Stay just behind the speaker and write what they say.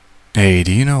Hey,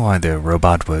 do you know why the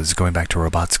robot was going back to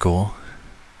robot school?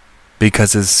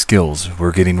 Because his skills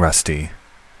were getting rusty.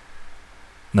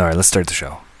 Alright, let's start the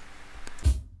show.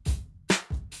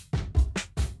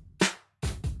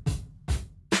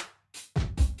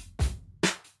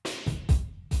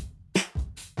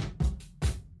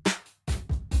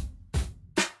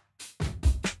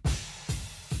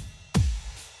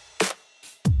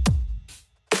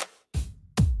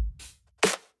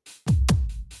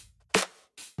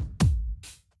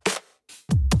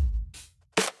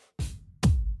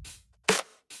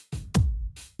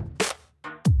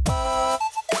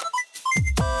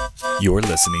 You're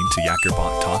listening to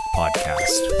Yakkerbot Talk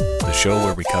Podcast, the show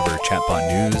where we cover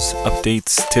chatbot news,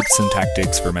 updates, tips, and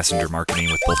tactics for messenger marketing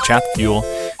with both Chatfuel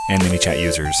and ManyChat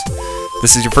users. If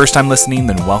this is your first time listening,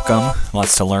 then welcome.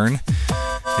 Lots to learn.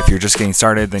 If you're just getting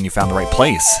started, then you found the right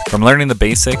place. From learning the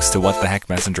basics to what the heck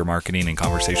messenger marketing and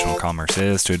conversational commerce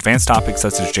is, to advanced topics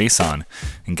such as JSON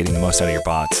and getting the most out of your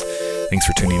bots. Thanks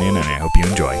for tuning in, and I hope you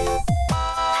enjoy.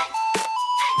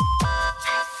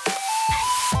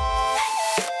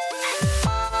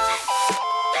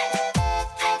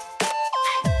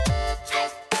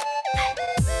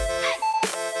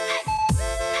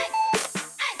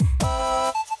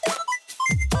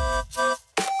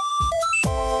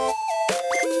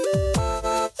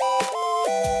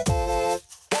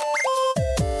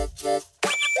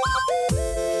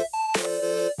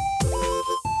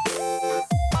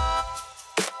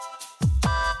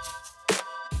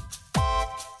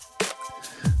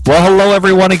 Well, hello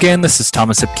everyone again. This is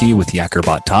Thomas Ipke with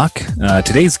Yakkerbot Talk.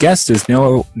 Today's guest is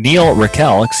Neil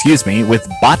Raquel, with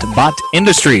BotBot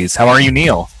Industries. How are you,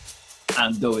 Neil?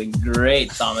 I'm doing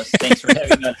great, Thomas. Thanks for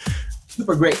having us.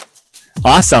 Super great.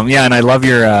 Awesome. Yeah, and I love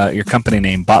your company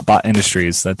name, BotBot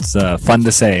Industries. That's fun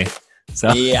to say.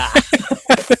 So yeah.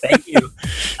 Thank you.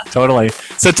 Totally.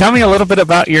 So tell me a little bit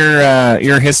about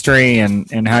your history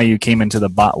and how you came into the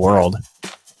bot world.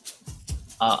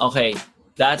 Okay.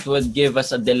 That would give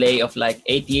us a delay of like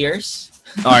 8 years.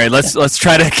 All right, let's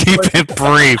try to keep it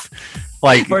brief,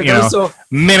 like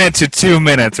minute to 2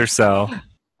 minutes or so.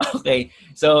 Okay,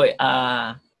 so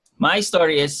my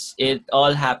story is it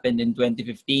all happened in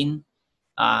 2015.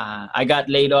 I got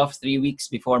laid off 3 weeks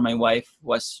before my wife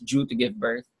was due to give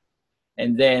birth,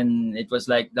 and then it was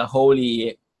like the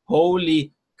holy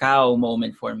cow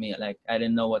moment for me. Like I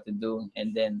didn't know what to do,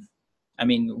 and then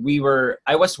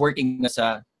I was working as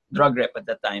a drug rep at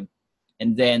that time,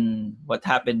 and then what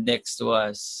happened next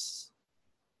was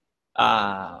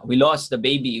we lost the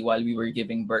baby while we were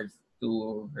giving birth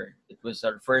to her. It was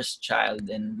our first child,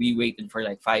 and we waited for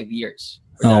like 5 years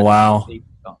for Oh, wow. baby to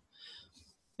come.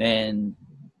 And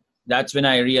that's when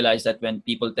I realized that when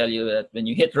people tell you that when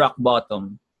you hit rock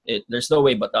bottom, there's no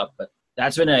way but up. But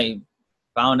that's when I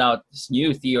found out this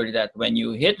new theory that when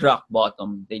you hit rock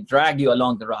bottom, they drag you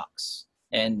along the rocks,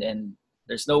 and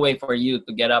there's no way for you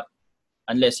to get up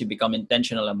unless you become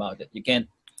intentional about it. You can't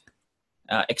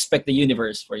expect the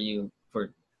universe to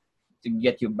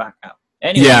get you back up.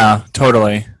 Anyway, Yeah,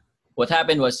 totally. what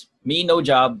happened was me, no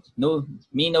job, no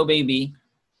baby.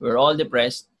 We were all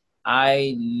depressed.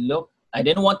 I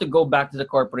didn't want to go back to the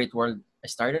corporate world. I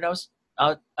started out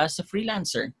as a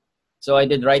freelancer. So I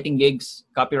did writing gigs,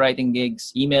 copywriting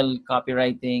gigs, email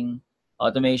copywriting,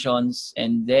 automations,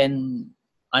 and then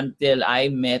until I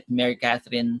met Mary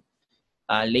Catherine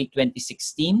late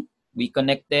 2016. We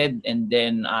connected, and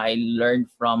then I learned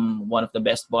from one of the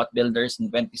best bot builders in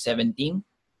 2017.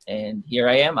 And here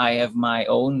I am. I have my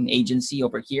own agency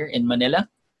over here in Manila,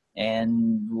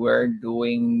 and we're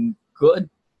doing good.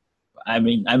 I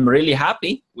mean, I'm really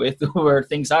happy with where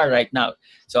things are right now.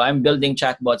 So I'm building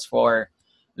chatbots for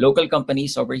local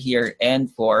companies over here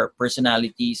and for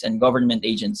personalities and government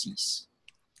agencies.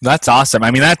 That's awesome.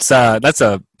 I mean, that's a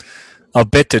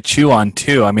bit to chew on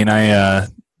too. I mean,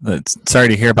 sorry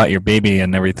to hear about your baby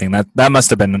and everything. That must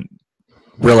have been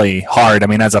really hard. I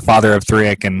mean, as a father of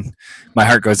three, my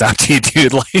heart goes out to you,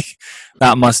 dude. Like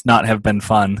that must not have been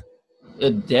fun.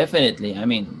 Definitely.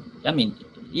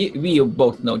 We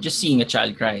both know just seeing a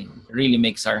child cry really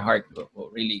makes our heart go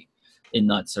really in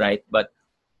nuts, right? But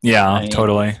yeah,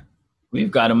 totally. We've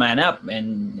got to man up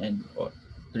and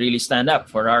really stand up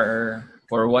for the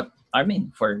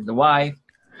wife,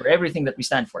 for everything that we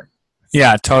stand for.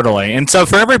 Yeah, totally. And so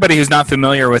for everybody who's not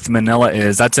familiar with Manila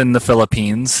that's in the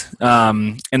Philippines.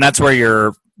 And that's where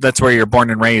you're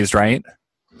born and raised, right?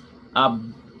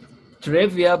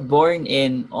 Trivia, born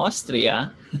in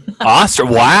Austria.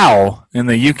 Austria, wow. In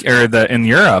the UK in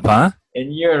Europe, huh?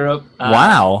 In Europe.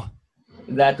 Wow.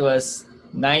 That was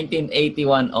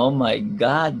 1981. Oh my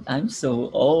God, I'm so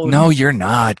old. No, you're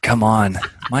not. Come on.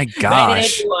 My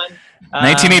gosh. 1981. Uh,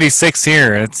 1986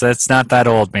 here. It's not that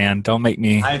old, man. Don't make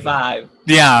me. high five.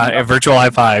 Yeah, a Drop, virtual high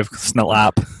five, snot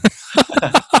lap.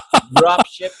 drop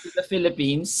ship to the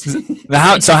Philippines.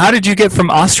 How did you get from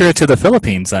Austria to the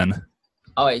Philippines then?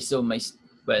 Okay, so my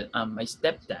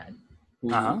stepdad,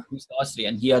 who's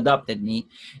Austrian, he adopted me,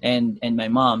 and my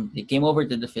mom. They came over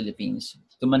to the Philippines,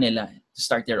 to Manila, to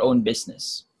start their own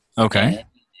business. Okay.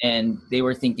 And they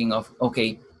were thinking of,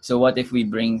 okay, so what if we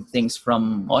bring things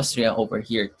from Austria over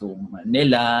here to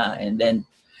Manila, and And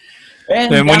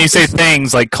when that you say was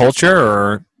things like culture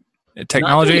or not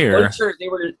technology really or culture. They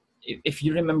were, if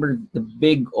you remember, the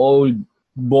big old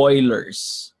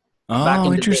boilers back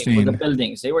oh, in the day for the interesting.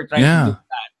 buildings. They were trying to do, Yeah.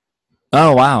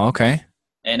 Oh, wow. Okay.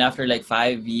 and after like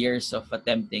 5 years of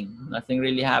attempting, nothing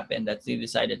really happened. That they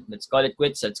decided, let's call it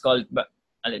quits. Let's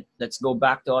go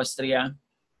back to Austria.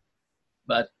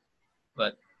 But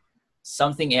but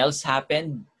something else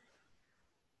happened.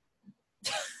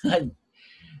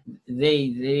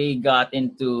 They got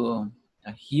into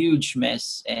a huge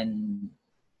mess, and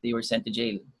they were sent to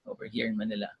jail over here in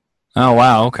Manila. Oh,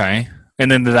 wow. Okay. And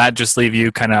then did that just leave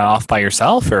you kind of off by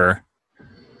yourself or?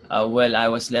 Well, I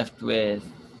was left with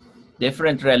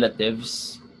different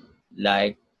relatives.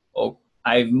 Like, oh,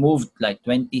 I've moved like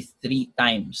 23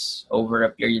 times over a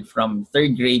period from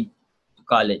third grade to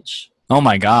college. Oh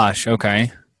my gosh.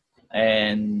 Okay.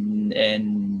 And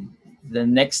the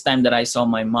next time that I saw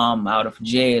my mom out of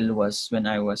jail was when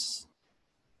I was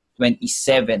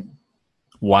 27.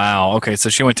 Wow. Okay. So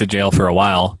she went to jail for a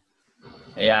while.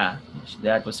 Yeah,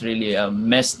 that was really a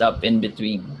messed up in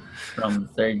between from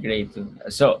third grade to.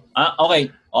 So,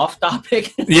 okay, off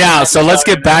topic. Yeah. So let's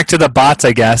get back to the bots,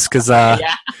 I guess, because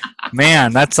Yeah.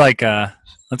 man, that's a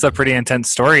pretty intense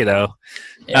story though.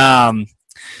 Yeah.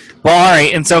 Well, all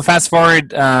right. And so fast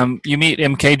forward, you meet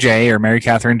MKJ or Mary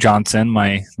Catherine Johnson,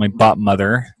 my bot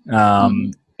mother,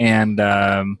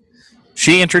 and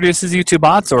she introduces you to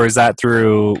bots, or is that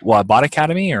through what, Bot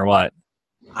Academy or what?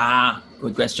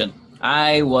 Good question.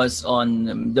 I was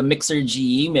on the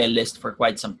Mixergy email list for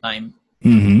quite some time.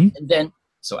 Mm-hmm. And then,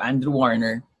 so Andrew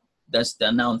Warner does the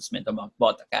announcement about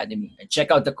Bot Academy. I check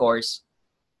out the course.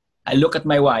 I look at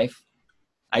my wife.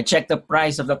 I check the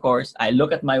price of the course. I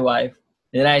look at my wife.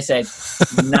 Then I said,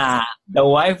 nah, the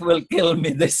wife will kill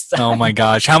me this time. Oh my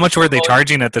gosh. How much were they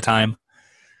charging at the time?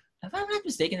 If I'm not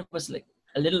mistaken, it was like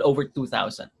a little over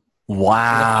 2,000.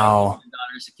 Wow.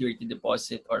 $500 security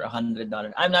deposit or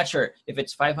 $100. I'm not sure if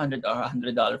it's $500 or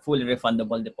 $100 fully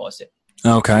refundable deposit.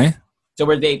 Okay. So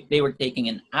where they were taking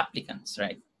in applicants,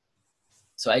 right?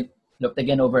 So I looked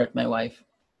again over at my wife.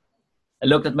 I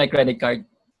looked at my credit card.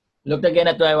 Looked again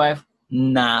at my wife.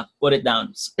 Nah, put it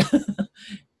down.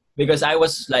 Because I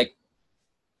was like,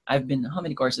 how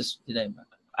many courses did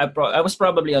I was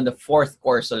probably on the fourth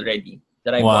course already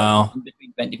that I bought in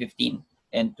between 2015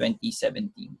 and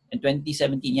 2017. And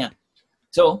 2017, yeah.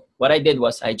 So what I did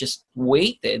was I just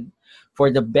waited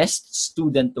for the best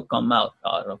student to come out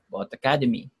of Bot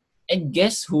Academy. And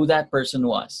guess who that person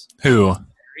was? Who?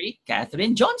 Mary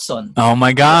Catherine Johnson. Oh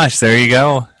my gosh, there you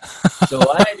go. So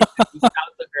what I did, I reached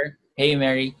out to her. Hey,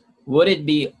 Mary, would it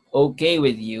be okay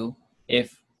with you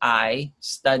if I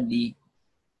study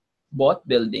bot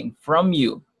building from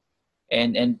you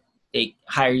and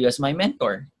hire you as my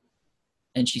mentor?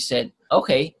 And she said,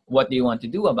 okay, what do you want to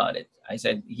do about it? I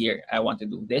said, here, I want to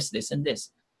do this, this, and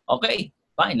this. Okay,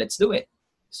 fine, let's do it.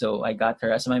 So I got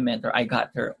her as my mentor. I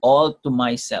got her all to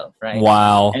myself, right?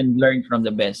 Wow. And learned from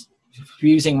the best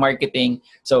using marketing.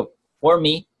 So for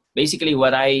me, basically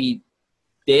what I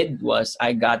did was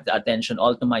I got the attention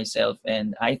all to myself.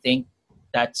 And I think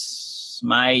that's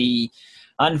my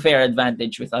unfair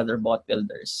advantage with other bot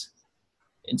builders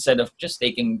instead of just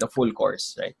taking the full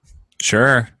course, right?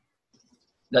 Sure.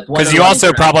 That because you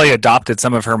also probably adopted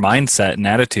some of her mindset and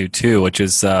attitude too, which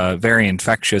is very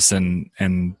infectious and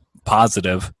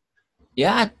positive.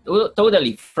 Yeah,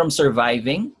 totally. From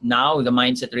surviving, now the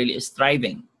mindset really is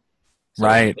thriving. So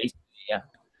right. Yeah.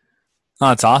 Oh,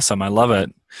 that's awesome. I love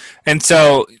it. And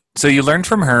so you learned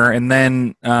from her, and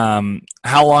then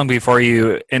how long before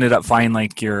you ended up finding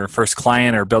like your first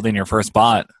client or building your first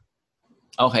bot?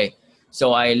 Okay.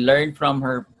 So I learned from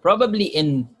her probably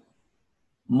in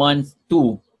month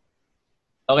 2.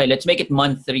 Okay, let's make it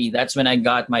month 3. That's when I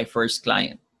got my first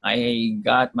client. I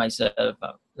got myself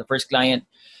the first client,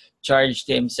 charged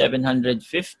him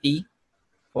 $750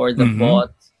 for the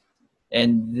bot,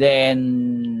 and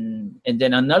then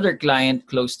another client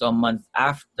close to a month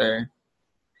after,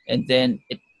 and then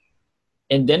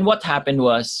what happened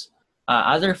was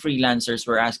other freelancers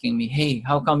were asking me, hey,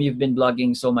 how come you've been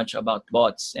blogging so much about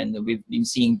bots, and we've been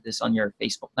seeing this on your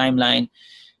Facebook timeline.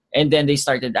 And then they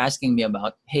started asking me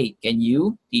about, hey, can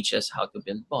you teach us how to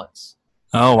build bots?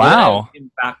 Oh, Then I wow.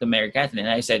 came back to Mary Catherine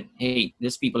and I said, hey,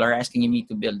 these people are asking me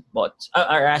to build bots,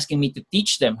 are asking me to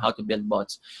teach them how to build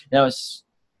bots. And I was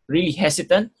really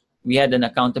hesitant. We had an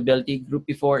accountability group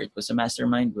before. It was a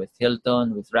mastermind with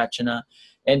Hilton, with Rachana.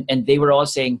 And they were all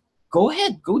saying, go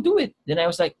ahead, go do it. Then I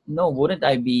was like, no, wouldn't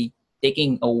I be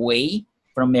taking away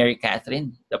from Mary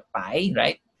Catherine the pie,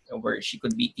 right? Where she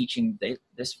could be teaching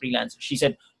this freelancer. She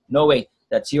said, no way.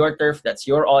 That's your turf. That's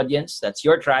your audience. That's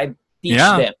your tribe. Teach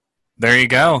Yeah. them. There you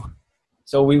go.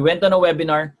 So we went on a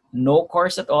webinar, no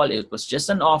course at all. It was just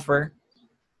an offer.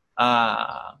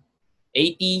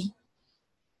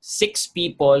 86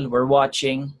 people were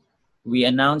watching. We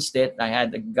announced it. I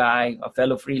had a guy, a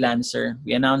fellow freelancer.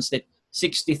 We announced it.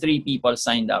 63 people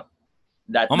signed up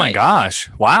that Oh my night. gosh.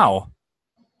 Wow.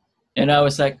 And I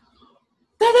was like,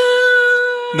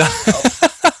 ta-da!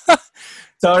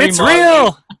 Sorry, It's Molly.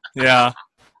 real. Yeah.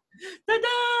 Ta-da!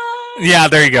 Yeah,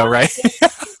 there you go, right?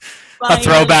 A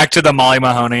throwback to the Molly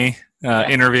Mahoney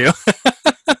interview.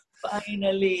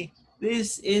 Finally,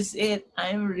 this is it.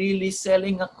 I'm really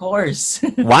selling a course.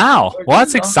 Wow. Well,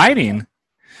 that's You know? exciting.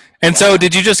 And so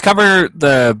did you just cover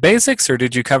the basics or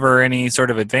did you cover any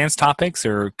sort of advanced topics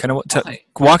or kind of Okay.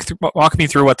 walk me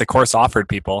through what the course offered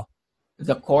people?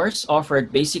 The course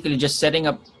offered basically just setting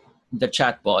up the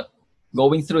chatbot,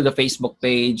 going through the Facebook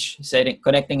page,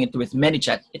 connecting it with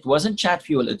ManyChat. It wasn't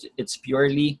ChatFuel. It's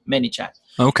purely ManyChat.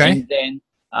 Okay. And then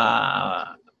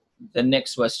the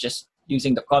next was just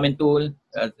using the comment tool,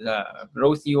 the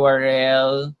growth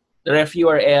URL, the ref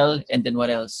URL, and then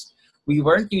what else? We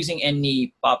weren't using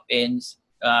any pop-ins,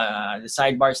 the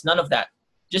sidebars, none of that.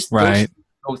 Just Right. those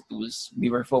growth tools. We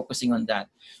were focusing on that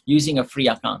using a free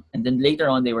account. And then later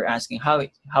on, they were asking, how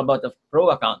about a pro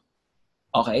account?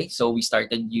 Okay, so we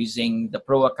started using the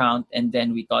pro account, and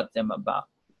then we taught them about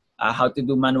how to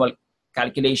do manual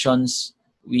calculations.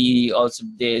 We also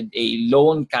did a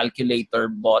loan calculator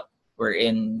bot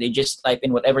wherein they just type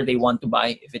in whatever they want to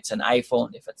buy. If it's an iPhone,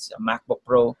 if it's a MacBook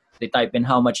Pro, they type in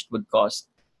how much it would cost.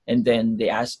 And then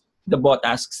the bot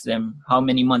asks them, how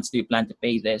many months do you plan to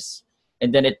pay this?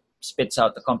 And then it spits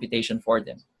out the computation for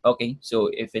them. Okay, so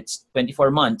if it's 24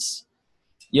 months,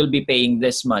 you'll be paying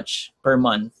this much per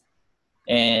month.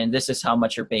 And this is how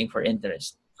much you're paying for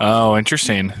interest. Oh,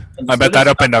 interesting. And I bet that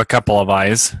students- opened a couple of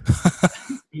eyes.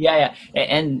 Yeah.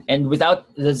 And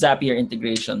without the Zapier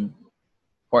integration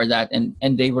for that, and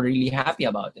they were really happy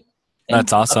about it. And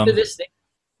That's awesome. Up to this day,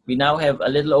 we now have a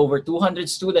little over 200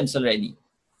 students already.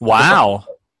 Wow.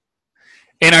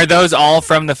 And are those all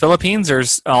from the Philippines or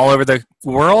all over the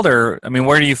world? Or, I mean,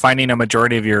 where are you finding a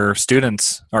majority of your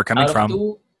students are coming Out of from?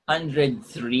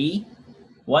 203,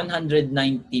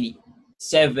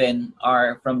 197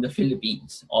 are from the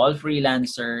Philippines. All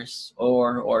freelancers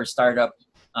or startup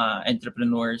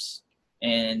entrepreneurs,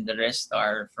 and the rest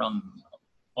are from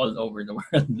all over the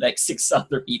world, like 6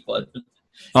 other people.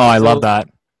 Oh, I So- love that.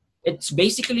 It's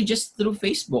basically just through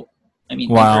Facebook. I mean,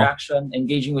 Wow. interaction,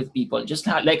 engaging with people, just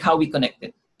like how we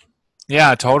connected.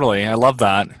 Yeah, totally. I love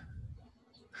that.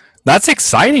 That's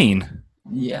exciting.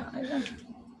 Yeah.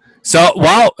 So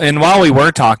while we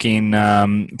were talking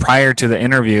prior to the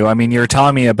interview, I mean, you were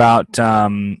telling me about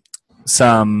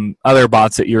some other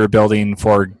bots that you were building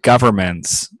for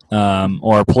governments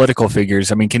or political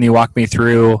figures. I mean, can you walk me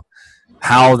through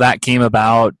how that came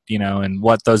about, and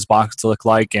what those bots look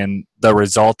like and the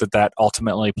result that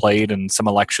ultimately played in some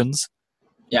elections?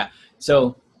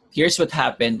 So here's what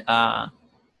happened.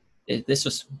 This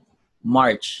was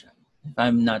March, if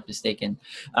I'm not mistaken.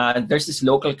 There's this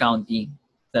local county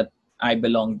that I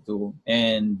belong to,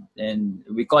 and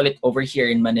we call it over here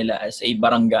in Manila as a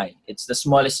barangay. It's the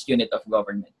smallest unit of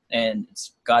government, and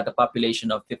it's got a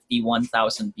population of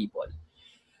 51,000 people.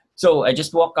 So I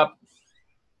just walk up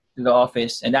to the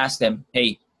office and ask them,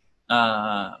 hey,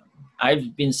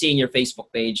 I've been seeing your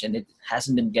Facebook page and it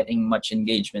hasn't been getting much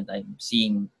engagement. I'm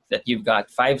seeing that you've got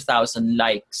 5,000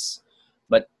 likes,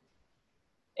 but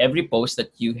every post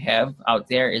that you have out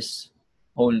there is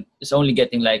only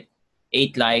getting like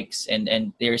 8 likes,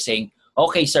 and they're saying,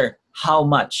 okay, sir, how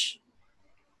much?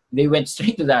 They went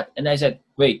straight to that. And I said,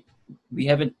 wait, we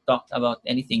haven't talked about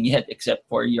anything yet except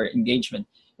for your engagement.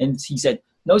 And he said,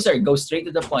 no, sir, go straight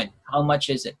to the point. How much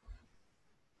is it?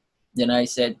 Then I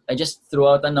said, I just threw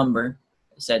out a number.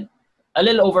 I said, a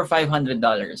little over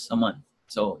 $500 a month.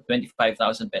 So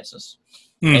 25,000 pesos.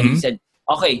 And he Mhm. said,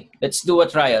 okay, let's do a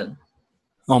trial.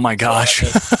 Oh my gosh.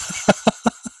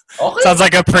 Okay. Sounds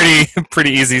like a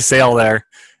pretty easy sale there.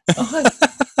 Okay.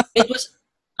 It was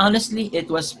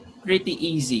pretty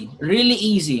easy, really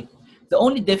easy. The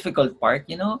only difficult part,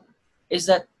 is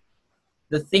that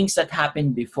the things that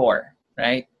happened before,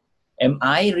 right? Am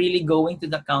I really going to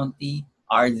the county?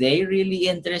 Are they really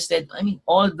interested? I mean,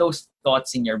 all those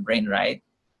thoughts in your brain, right?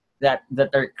 That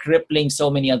are crippling so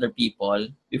many other people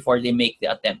before they make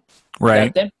the attempt.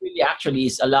 Right. The attempt really actually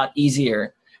is a lot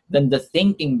easier than the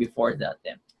thinking before the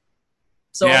attempt.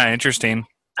 So yeah, interesting.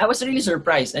 I was really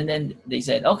surprised. And then they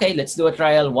said, okay, let's do a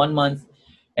trial 1 month.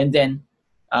 And then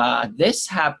this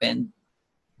happened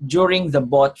during the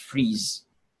bot freeze.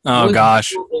 Oh,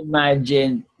 gosh. You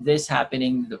imagine this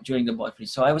happening during the bot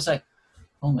freeze? So I was like,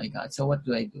 oh my God, so what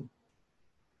do I do?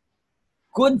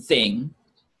 Good thing,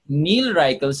 Neil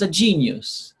Reichel's a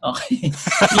genius. Okay,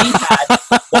 he had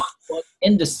Bot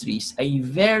Industries, a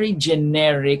very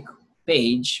generic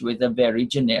page with a very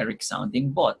generic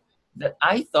sounding bot that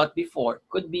I thought before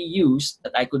could be used,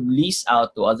 that I could lease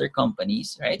out to other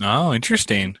companies, right? Oh,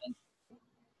 interesting.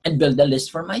 And build a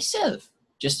list for myself.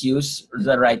 Just use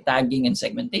the right tagging and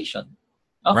segmentation.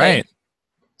 Okay. Right.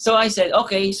 So I said,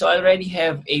 okay, so I already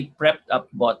have a prepped up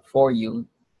bot for you.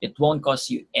 It won't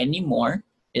cost you any more.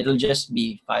 It'll just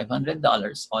be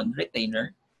 $500 on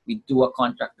retainer. We do a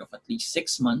contract of at least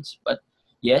 6 months. But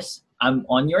yes, I'm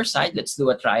on your side. Let's do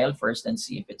a trial first and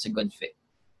see if it's a good fit.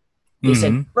 They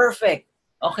said, perfect.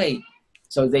 Okay.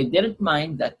 So they didn't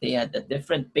mind that they had a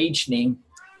different page name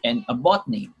and a bot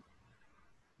name.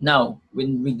 Now,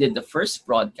 when we did the first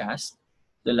broadcast,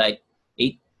 the like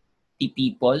 80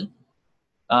 people,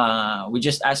 we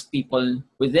just asked people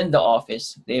within the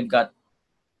office. They've got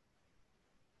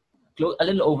a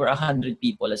little over 100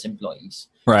 people as employees.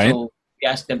 Right. So we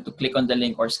asked them to click on the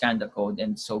link or scan the code,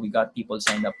 and so we got people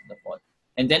signed up to the pod.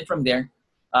 And then from there,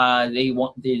 they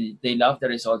love the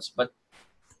results. But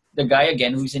the guy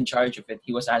again who's in charge of it,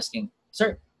 he was asking,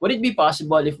 "Sir, would it be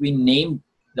possible if we named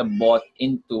the bot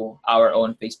into our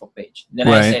own Facebook page?" Then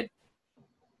right. I said,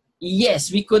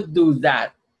 yes, we could do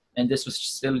that. And this was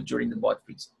still during the bot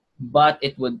freeze. But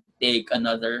it would take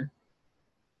another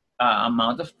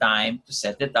amount of time to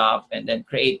set it up and then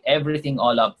create everything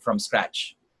all up from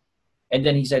scratch. And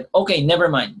then he said, okay, never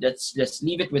mind. Let's just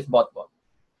leave it with BotBot.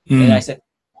 And I said,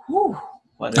 whew,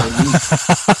 what a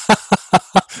relief.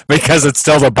 Because it's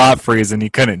still the bot freeze and you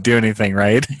couldn't do anything,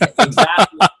 right?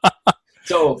 Exactly.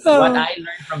 So what I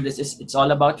learned from this is it's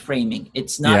all about framing.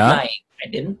 It's not lying. I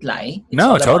didn't lie. It's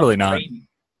no, totally not.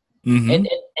 And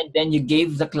then you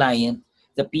gave the client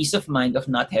the peace of mind of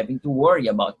not having to worry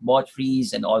about bot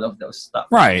freeze and all of those stuff.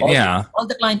 Right, All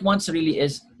the client wants really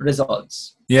is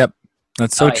results. Yep,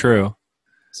 that's so true.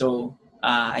 So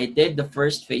I did the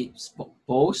first Facebook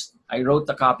post. I wrote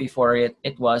the copy for it.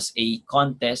 It was a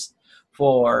contest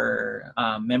for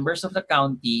members of the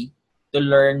county to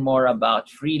learn more about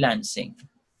freelancing.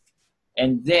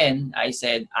 And then I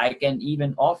said, I can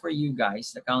even offer you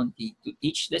guys, the county, to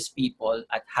teach these people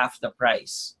at half the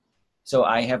price. So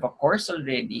I have a course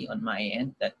already on my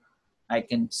end that I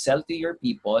can sell to your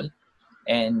people,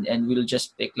 and we'll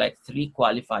just pick like 3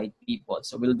 qualified people.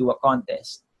 So we'll do a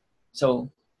contest.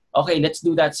 So, okay, let's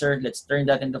do that, sir. Let's turn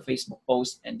that into Facebook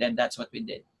post. And then that's what we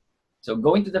did. So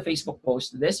going to the Facebook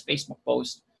post, this Facebook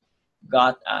post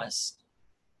got us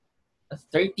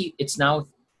it's now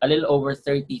a little over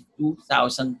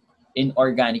 32,000 in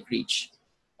organic reach.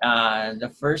 The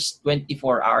first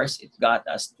 24 hours, it got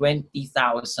us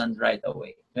 20,000 right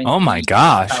away. Oh my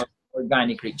gosh.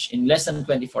 Organic reach. In less than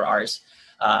 24 hours,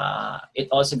 it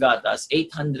also got us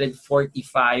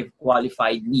 845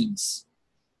 qualified leads.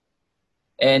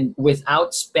 And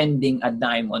without spending a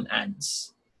dime on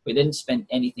ads. We didn't spend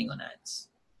anything on ads.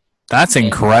 That's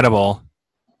incredible.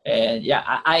 And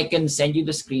yeah, I can send you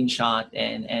the screenshot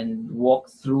and walk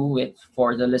through it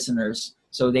for the listeners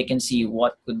so they can see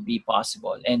what could be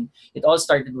possible. And it all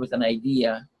started with an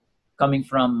idea coming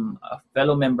from a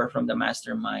fellow member from the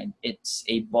mastermind. It's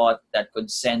a bot that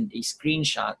could send a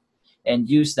screenshot and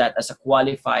use that as a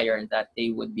qualifier that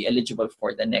they would be eligible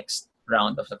for the next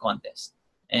round of the contest.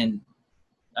 And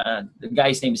the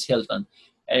guy's name is Hilton.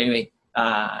 Anyway,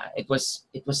 it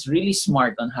was really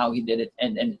smart on how he did it.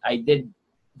 And I did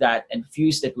that and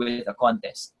fused it with a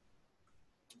contest.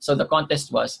 So the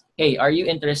contest was, hey, are you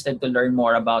interested to learn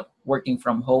more about working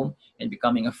from home and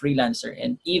becoming a freelancer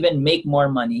and even make more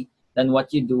money than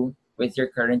what you do with your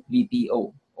current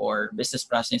BPO or business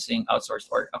processing outsourced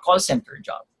or a call center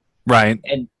job? Right.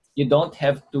 And you don't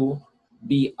have to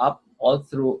be up all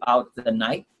throughout the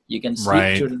night. You can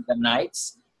sleep during the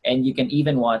nights, and you can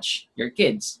even watch your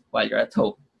kids while you're at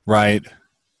home. Right.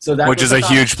 So that which is a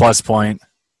huge plus point.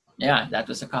 Yeah, that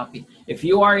was a copy. If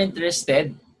you are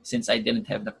interested, since I didn't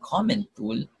have the comment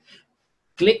tool,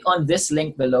 click on this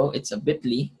link below. It's a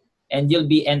bit.ly, and you'll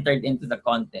be entered into the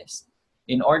contest.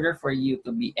 in order for you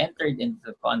to be entered into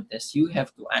the contest, you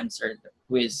have to answer the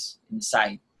quiz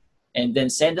inside and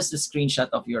then send us the screenshot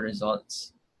of your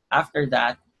results. After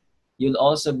that, you'll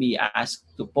also be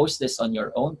asked to post this on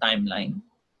your own timeline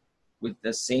with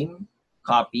the same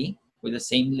copy, with the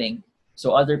same link,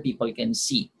 so other people can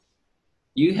see.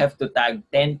 You have to tag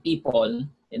 10 people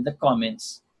in the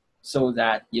comments so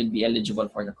that you'll be eligible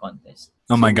for the contest.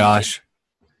 Oh my gosh.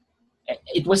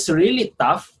 It was really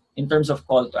tough in terms of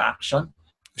call to action.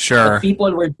 Sure. But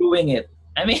people were doing it.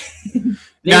 I mean,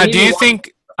 now, do you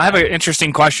think, I have an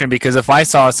interesting question, because if I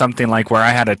saw something like where I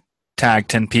had to tag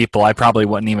 10 people, I probably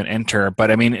wouldn't even enter. But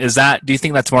I mean, do you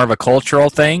think that's more of a cultural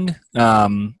thing?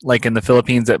 Like in the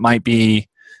Philippines, it might be,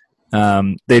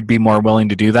 they'd be more willing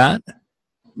to do that?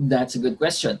 That's a good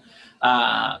question.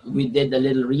 We did a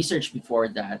little research before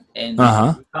that, and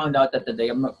we found out that the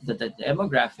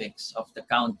demographics of the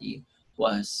county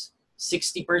was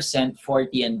 60%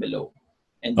 40 and below.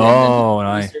 And then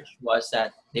the research was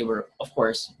that they were, of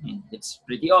course, it's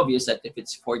pretty obvious that if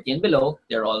it's 40 and below,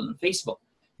 they're all on Facebook.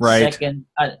 Right. Second,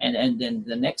 and then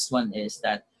the next one is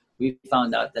that we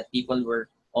found out that people were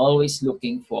always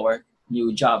looking for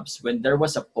new jobs. When there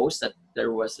was a post that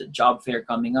there was a job fair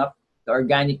coming up, the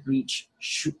organic reach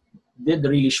did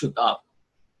really shoot up.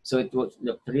 So it was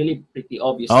really pretty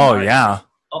obvious. Oh, yeah.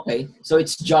 Okay, so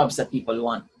it's jobs that people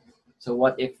want. So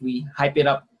what if we hype it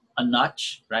up a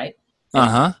notch, right?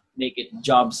 Make it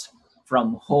jobs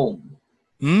from home.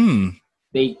 And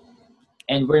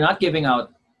we're not giving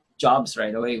out jobs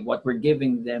right away. What we're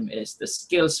giving them is the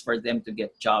skills for them to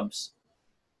get jobs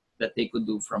that they could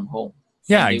do from home.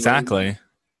 Yeah, exactly.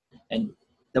 And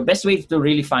the best way to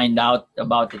really find out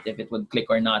about it, if it would click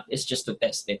or not, is just to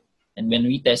test it. And when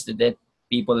we tested it,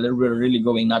 people were really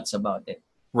going nuts about it.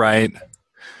 Right.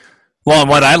 Well, and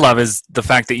what I love is the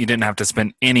fact that you didn't have to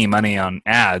spend any money on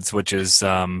ads, which is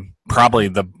probably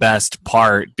the best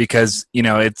part, because,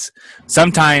 it's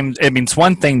sometimes, it's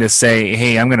one thing to say,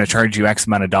 hey, I'm going to charge you X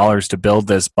amount of dollars to build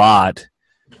this bot.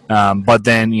 But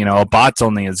then, a bot's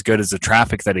only as good as the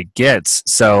traffic that it gets.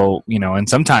 So, and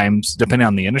sometimes, depending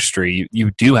on the industry,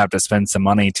 you do have to spend some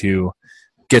money to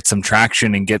get some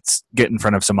traction and get in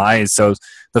front of some eyes. So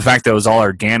the fact that it was all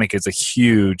organic is a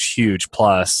huge, huge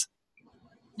plus.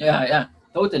 Yeah,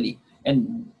 totally.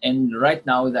 And right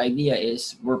now the idea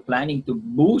is we're planning to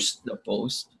boost the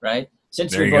post, right?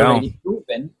 Since we've already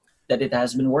proven that it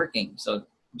has been working. So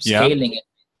scaling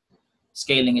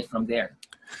it from there.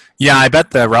 Yeah, I bet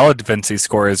the relevancy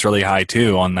score is really high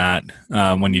too on that.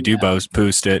 When you do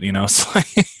boost it, it's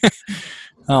like,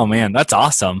 oh man, that's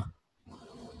awesome.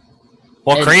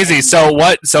 Well, crazy. So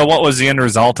what was the end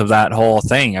result of that whole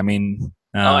thing? I mean,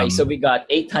 so we got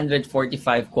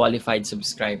 845 qualified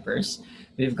subscribers.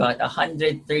 We've got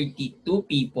 132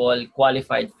 people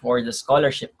qualified for the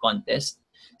scholarship contest.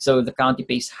 So the county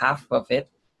pays half of it,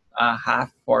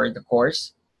 half for the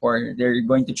course, or they're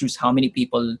going to choose how many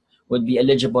people would be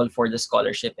eligible for the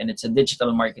scholarship. And it's a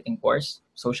digital marketing course,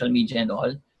 social media and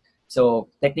all. So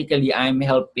technically, I'm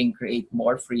helping create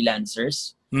more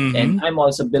freelancers. And I'm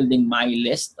also building my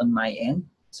list on my end.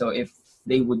 So if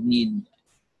they would need,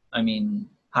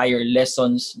 higher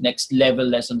lessons, next level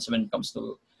lessons when it comes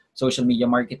to social media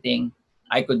marketing,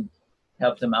 I could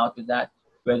help them out with that,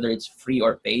 whether it's free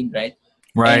or paid, right?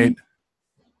 Right. And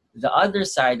the other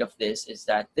side of this is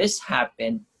that this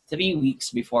happened 3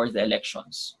 weeks before the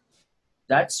elections.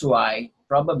 That's why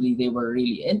probably they were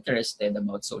really interested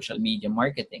about social media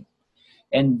marketing.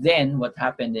 And then what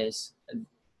happened is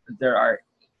there are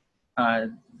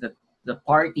the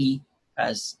party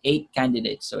has 8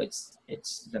 candidates. So it's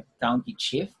the county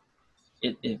chief,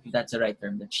 if that's the right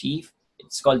term, the chief.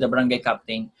 It's called the barangay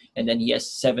captain, and then he has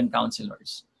 7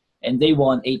 councilors, and they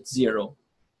won 8-0.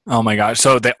 Oh my gosh!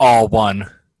 So they all won.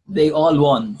 They all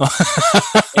won.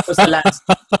 It was the last.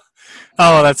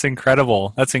 Oh, that's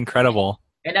incredible! That's incredible.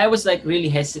 And I was like really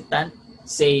hesitant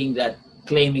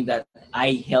claiming that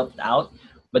I helped out,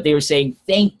 but they were saying,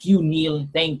 "Thank you, Neil.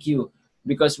 Thank you."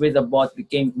 Because with the bot,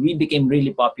 we became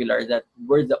really popular, that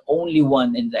we're the only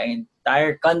one in the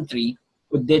entire country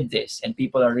who did this. And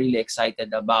people are really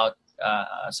excited about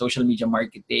social media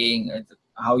marketing,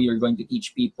 how you're going to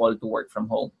teach people to work from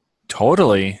home.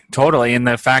 Totally. And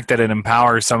the fact that it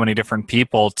empowers so many different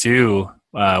people to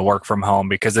work from home,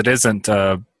 because it isn't,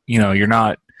 you're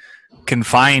not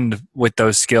confined with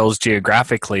those skills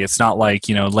geographically. It's not like,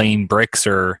 laying bricks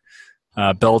or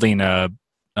building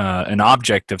an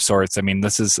object of sorts. I mean,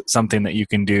 this is something that you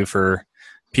can do for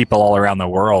people all around the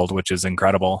world, which is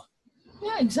incredible.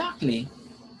 Yeah, exactly.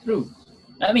 True.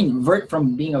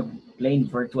 From being a plain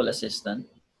virtual assistant,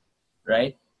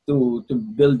 right? to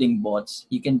building bots.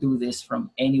 You can do this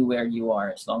from anywhere you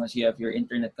are as long as you have your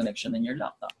internet connection and your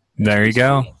laptop. There you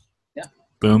go. Yeah.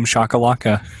 Boom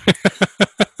shakalaka.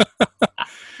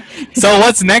 So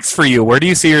what's next for you? Where do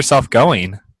you see yourself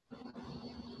going?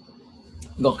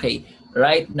 Okay.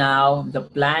 Right now, the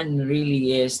plan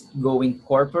really is going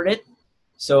corporate.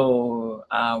 So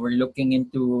we're looking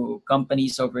into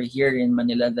companies over here in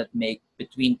Manila that make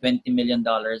between $20 million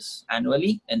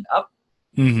annually and up.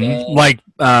 Mm-hmm. And Like,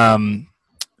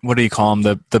 what do you call them?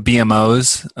 The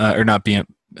BMOs or not BM?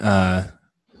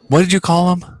 What did you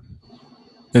call them?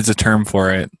 There's a term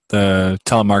for it. The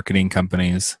telemarketing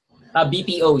companies.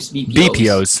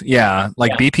 BPOs. Yeah,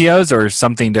 like BPOs or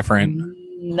something different.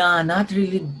 Nah, not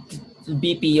really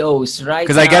BPOs, right?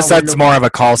 Because I guess that's more of a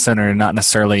call center, not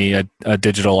necessarily a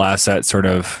digital asset sort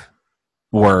of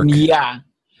work. Yeah.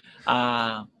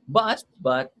 But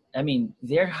I mean,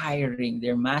 they're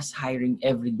mass hiring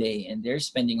every day, and they're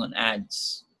spending on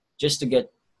ads just to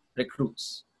get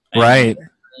recruits. Right.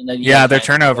 Yeah, their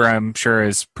turnover, I'm sure,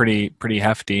 is pretty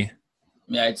hefty.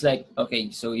 Yeah, it's like, okay,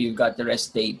 so you've got the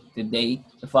rest day today,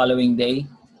 the following day,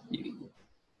 you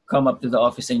come up to the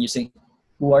office and you say,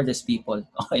 who are these people?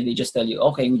 Okay, they just tell you,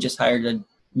 okay, we just hired a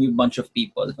new bunch of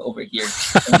people over here.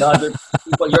 And the other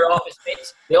people, your office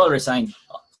mates, they all resigned.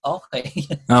 Okay.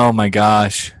 Oh my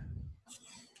gosh.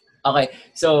 Okay,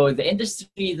 so the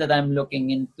industry that I'm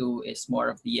looking into is more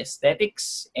of the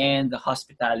aesthetics and the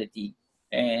hospitality.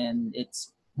 And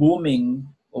it's booming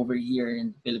over here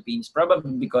in the Philippines,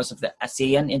 probably because of the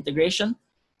ASEAN integration.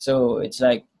 So it's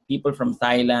like people from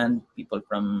Thailand, people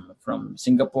from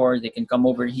Singapore, they can come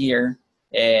over here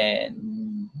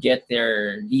and get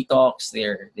their detox,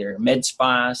 their med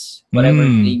spas, whatever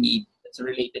they need that's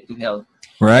related to health.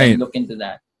 Right. And look into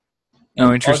that.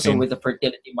 And interesting. Also with the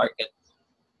fertility market.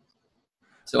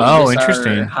 So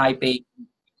interesting. Are high pay,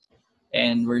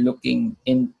 and we're looking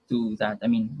into that. I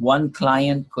mean, one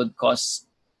client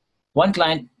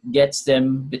gets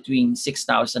them between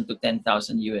 6,000 to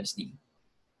 10,000 USD.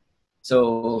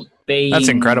 So paying that's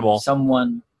incredible.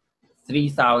 Someone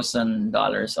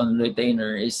 $3,000 on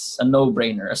retainer is a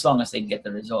no-brainer as long as they get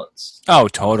the results. Oh,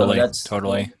 totally, So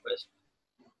totally.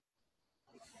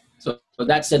 So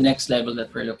that's the next level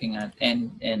that we're looking at,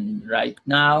 and right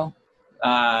now,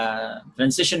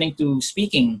 transitioning to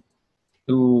speaking,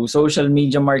 to social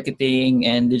media marketing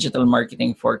and digital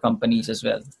marketing for companies as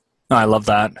well. Oh, I love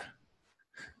that.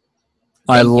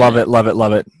 I love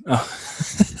it. Oh.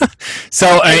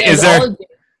 So is there...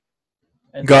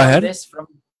 Go ahead. This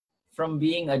from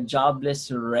being a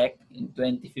jobless wreck in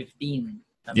 2015.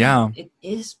 It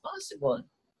is possible.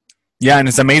 Yeah, and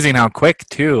it's amazing how quick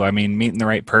too. I mean, meeting the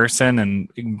right person and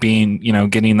being,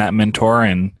 getting that mentor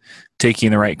and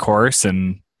taking the right course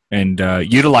and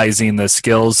utilizing the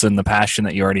skills and the passion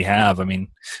that you already have. I mean,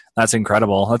 that's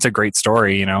incredible. That's a great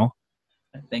story,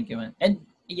 Thank you, man. And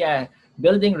yeah,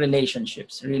 building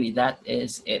relationships, really, that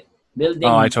is it. Building.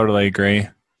 Oh, I totally agree.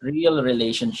 Real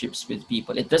relationships with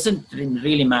people. It doesn't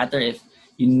really matter if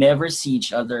you never see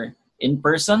each other in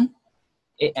person.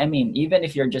 I mean, even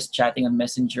if you're just chatting on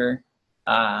Messenger,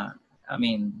 what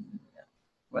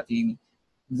do you mean?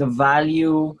 The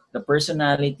value, the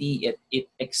personality, it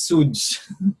exudes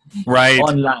right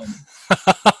online.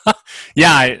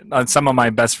 Yeah, some of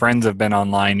my best friends have been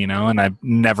online, and I've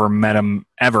never met them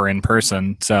ever in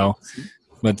person. So,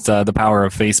 with the power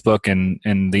of Facebook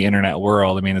and the internet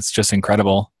world, I mean, it's just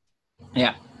incredible.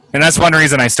 Yeah. And that's one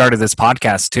reason I started this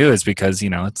podcast too, is because,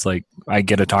 it's like I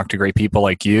get to talk to great people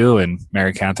like you and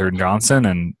Mary Catherine Johnson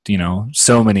and,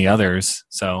 so many others.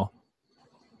 So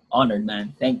honored,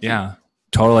 man. Thank you. Yeah,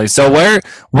 totally. So where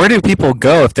do people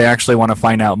go if they actually want to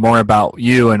find out more about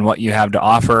you and what you have to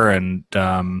offer? And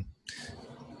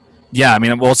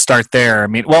we'll start there.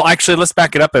 Actually, let's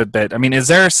back it up a bit. Is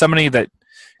there somebody that,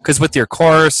 because with your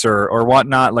course or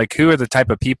whatnot, like who are the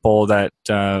type of people that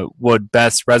would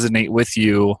best resonate with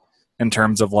you in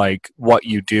terms of like what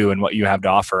you do and what you have to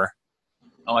offer?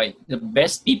 The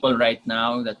best people right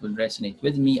now that would resonate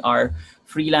with me are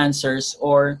freelancers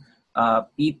or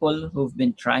people who've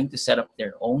been trying to set up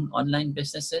their own online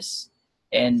businesses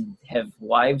and have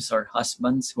wives or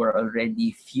husbands who are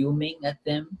already fuming at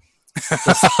them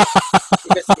because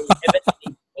they haven't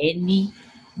made any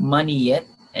money yet.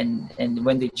 And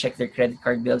when they check their credit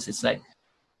card bills, it's like,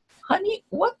 honey,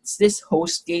 what's this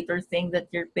HostGator thing that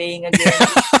you're paying again?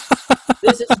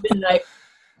 This has been like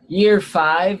year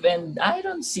 5 and I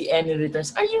don't see any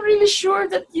returns. Are you really sure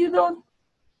that you don't?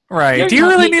 Right. Do you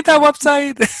really need that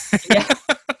website? Yeah.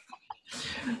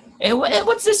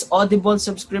 What's this Audible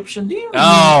subscription? Do you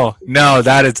Oh, no,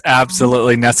 that is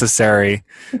absolutely necessary.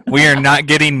 We are not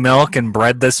getting milk and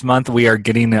bread this month. We are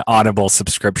getting an Audible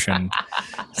subscription.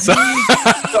 So,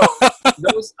 So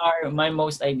those are my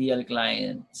most ideal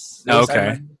clients. Those are okay.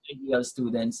 my most ideal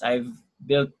students. I've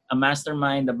built a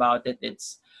mastermind about it.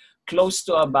 It's close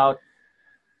to about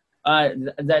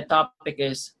the topic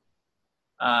is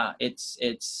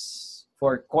it's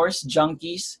for course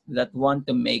junkies that want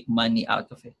to make money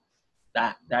out of it.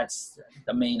 That's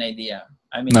the main idea.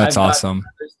 I mean, That's I've got awesome.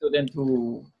 another student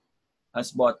who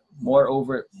has bought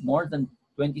more than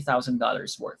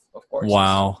 $20,000 worth of courses.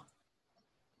 Wow.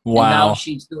 And now Wow.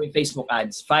 she's doing Facebook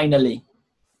ads. Finally.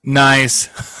 Nice.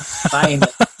 Finally.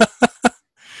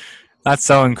 That's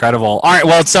so incredible. All right.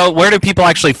 Well, so where do people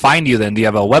actually find you then? Do you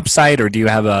have a website or do you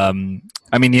have I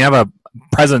mean, you have a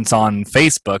presence on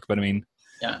Facebook, but I mean,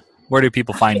 Yeah. where do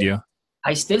people find you?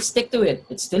 I still stick to it.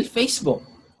 It's still Facebook.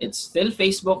 It's still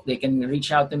Facebook. They can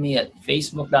reach out to me at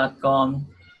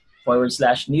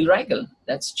facebook.com/Neil Reichel.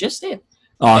 That's just it.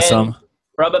 Awesome. And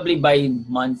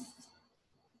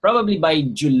probably by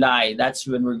July, that's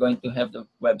when we're going to have the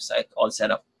website all set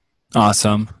up.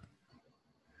 Awesome.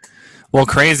 Well,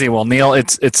 crazy. Well, Neil,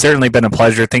 it's certainly been a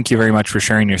pleasure. Thank you very much for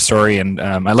sharing your story, and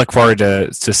I look forward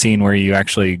to seeing where you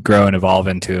actually grow and evolve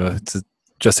into. It's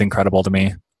just incredible to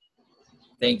me.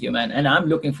 Thank you, man. And I'm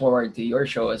looking forward to your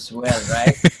show as well,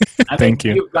 right? I mean, Thank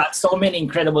you. You've got so many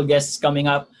incredible guests coming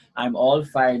up. I'm all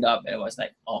fired up. And I was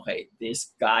like, okay,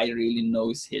 this guy really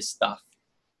knows his stuff.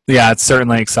 Yeah, it's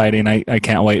certainly exciting. I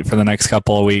can't wait for the next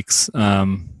couple of weeks.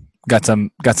 Got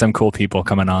some cool people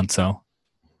coming on. So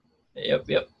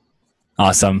Yep.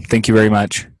 awesome. Thank you very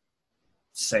much.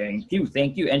 Thank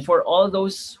you. And for all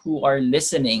those who are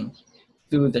listening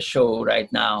to the show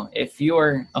right now,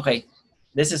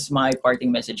 this is my parting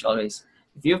message always.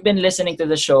 If you've been listening to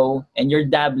the show and you're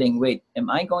dabbling, wait, am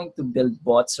I going to build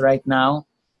bots right now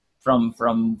from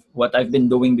what I've been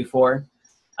doing before?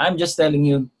 I'm just telling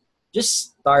you,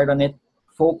 just start on it,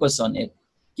 focus on it,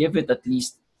 give it at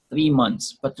least 3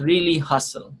 months, but really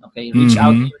hustle. Okay, reach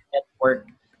out to your network.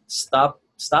 Stop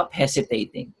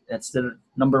hesitating. That's the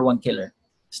number one killer.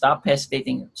 Stop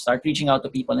hesitating. Start reaching out to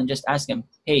people and just ask them,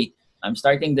 hey, I'm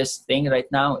starting this thing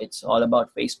right now. It's all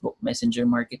about Facebook Messenger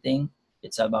marketing.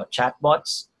 It's about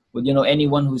chatbots. Would you know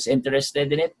anyone who's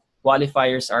interested in it?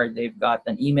 Qualifiers are they've got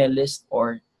an email list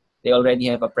or they already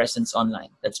have a presence online.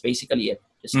 That's basically it.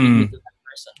 Just give me to that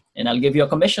person, and I'll give you a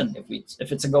commission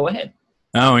if it's a go ahead.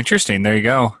 Oh, interesting. There you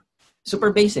go.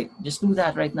 Super basic. Just do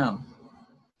that right now.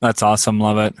 That's awesome.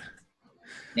 Love it.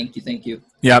 Thank you.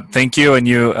 Yep. Thank you. And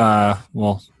you,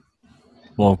 we'll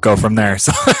go from there.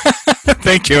 So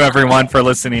thank you everyone for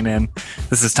listening in.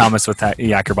 This is Thomas with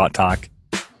Yakkerbot Talk.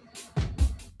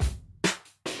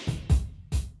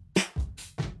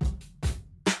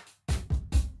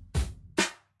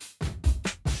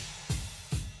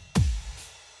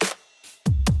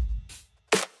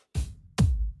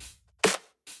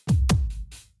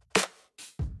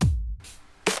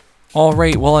 All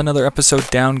right, well, another episode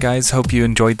down, guys. Hope you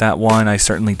enjoyed that one. I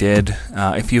certainly did.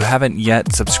 If you haven't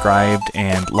yet subscribed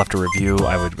and left a review,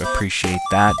 I would appreciate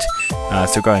that.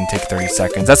 So go ahead and take 30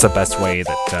 seconds. That's the best way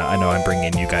that I know I'm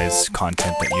bringing you guys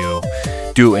content that you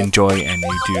do enjoy and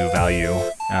you do value.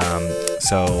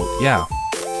 So yeah,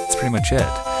 that's pretty much it.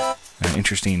 An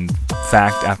interesting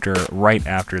fact: right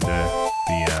after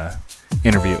the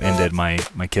interview ended, my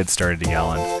kids started to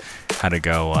yell and had to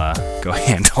go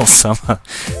handle some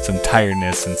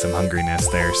tiredness and some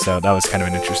hungriness there. So that was kind of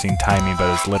an interesting timing, but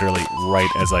it was literally right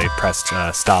as I pressed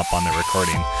stop on the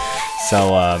recording.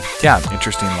 So yeah,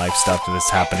 interesting life stuff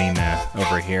that's happening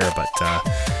over here. But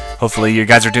hopefully you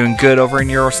guys are doing good over in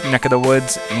your neck of the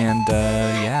woods. And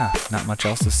yeah, not much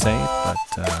else to say, but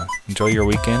enjoy your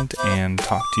weekend and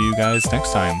talk to you guys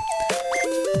next time.